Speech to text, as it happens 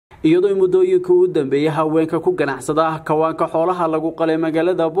iyadoo muddooyinka u dambeeyay haweenka ku ganacsada kawaanka xoolaha lagu qalay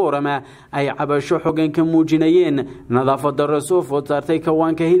magaalada Borama ay cabasho xooggan ka muujinayeen nadaafad darro soo food saartay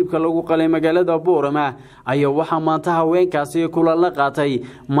kawaanka hilibka lagu qalay magaalada Borama ayaa waxa maanta haweenkaasi kulan la qaatay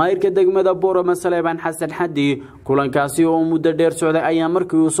maayirka degmada Borama Saleebaan Xasan Xaddi kulankaasi oo muddo dheer socday ayaa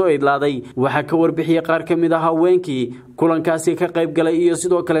markii uu soo idlaaday waxa ka warbixiyay qaar ka mid ah haweenkii kulankaasi ka qayb galay iyo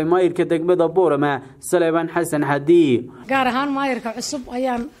sidoo kale maayirka degmada Borama Saleebaan Xasan Xaddi gaar ahaan maayirka cusub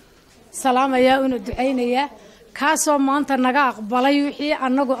ayaan salaamaya una duceynaya kaasoo maanta naga aqbalay wixii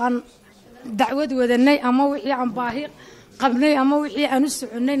anagu aan dacwad wadanay ama wixii aan baahi qabnay ama wixii aan u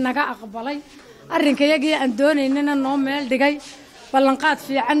soconay naga aqbalay arrinkayagii aan doonaynayna noo meel dhigay ballanqaad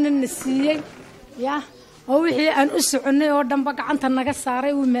fiican na siiyay oo wixii aan u soconay oo dhanba gacanta naga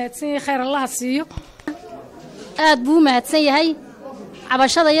saaray uu mahadsan yahay khayr Allah siiyo aad buu mahadsan yahay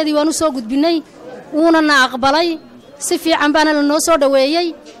cabashadayadii waan u soo gudbinay uuna na aqbalay si fiican baana la noo soo dhaweeyay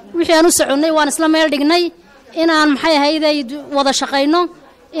wixii aan u soconay waan isla meel dhignay inaan maxay ahayday wada shaqeyno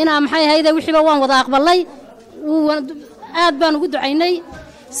inaan maxay ahayday wixiiba waan wada aqbalay aad baan ugu ducaynay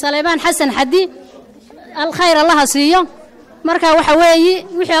Saleebaan Xasan Xaddi الخير الله سيو marka waxa weeyi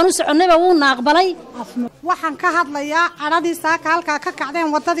wixii aan u soconayba uu na aqbalay waxaan ka hadlayaa aradii saaka halka ka kacdeen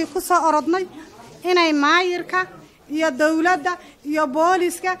wadadii ku soo orodnay inay maayirka iyo dawladda iyo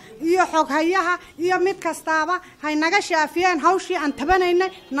booliska iyo xoghayaha iyo mid kastaaba hay naga shaafiyeen hawshii aan tabanaynay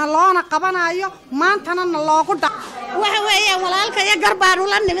na loona qabanayo maantana na loogu dhac waxa weeye walaalka iyo garbaan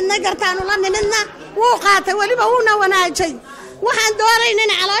ula nimidna gartaan ula nimidna wuu qaatay waliba uu na wanaajay waxaan doonaynaa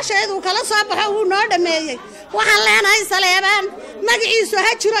in calaasheedu kala soo baxo uu noo dhameeyay waxaan leenahay Saleebaan magaciisu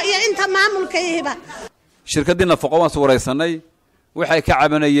ha jiro iyo inta maamulkayba shirkadii nafaqo waan soo wareysanay waxay ka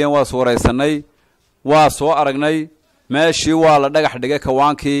cabanayeen waa soo wareysanay waa soo aragnay meeshii waa la dhagax dhigay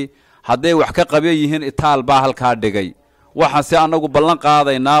kawaankii haday wax ka qabay yihiin itaal baa halka dhigay waxaan si anagu ballan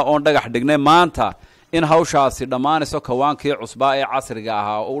qaadaynaa oo dhagax dhignay maanta in hawshaasi dhamaanayso kawaankii cusbaa ee casriga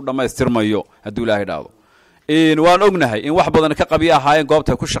ahaa oo dhameystirmayo haduu Ilaahay dhaado waan ognahay in wax badan ka qabiy ahaayeen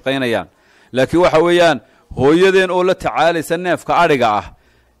goobta ku shaqeynayaan laakiin waxa weeyaan hooyadeen oo la tacaalaysa neefka ariga ah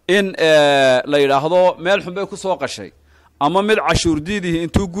in la yiraahdo meel xun bay ku soo qashay ama mid cashuur diidii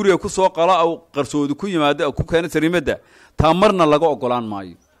intuu guriga ku soo qala oo qarsoodi ku yimaado ku keenay sariimada taamarna laga ogolaan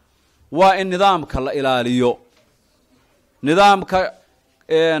maayo waa in nidaamka la ilaaliyo nidaamka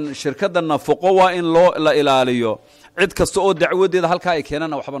shirkadda nafaqo waa in la ilaaliyo cid kasta oo dacwadeeda halka ay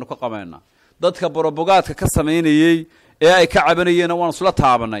keenana waxbaan ku qameynaa dadka borobogaadka ka sameynayay ee ay ka cabanayeen waan isla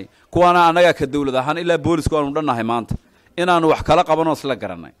taabanay kuwana anaga ka dawlad ahaan ilaa booliska aanu dhanahay maanta inaanu wax kala qabano isla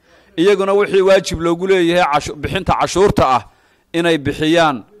garanay iyaguna wixii waajib loogu leeyahay bixinta cashuurta ah inay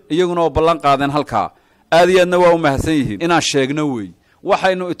bixiyaan iyaguna ballan qaadeen halka aadiyadna waa u mahadsan yihiin inaan sheegno way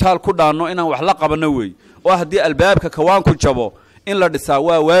waxaynu itaal ku dhaano inaan wax la qabano way oo hadii albaabka kawaanku jabo in la dhisaa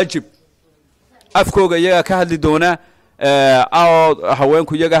waa waajib afkooga iyaga ka hadli doona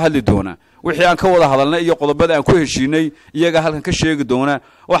haweenku iyaga hadli doona wixii aan ka wada hadalnay iyo qodobada aan ku heshiinay iyaga halkan ka sheegi doona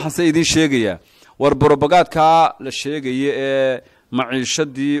waxaan se idin sheegaya war borobogaadka la sheegay ee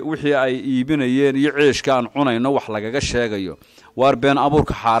maciishadii wixii ay iibinayeen iyo ceeshka aan cunayno wax lagaga sheegayo war been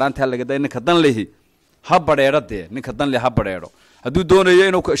abuurka xaaraanta laga day ninka dan leehi ha bareerade ninka dan leeha bareero haduu doonayo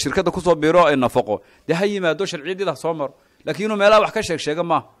inuu shirkadda ku soo biiro ay nafaqo de ha yimaado sharciyeedida soo mar laakiin meelaha wax ka sheeg sheega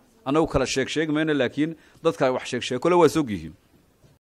ma anagu kala sheeg sheegmayna laakiin dadka wax sheeg sheeg kale waa soo gihiin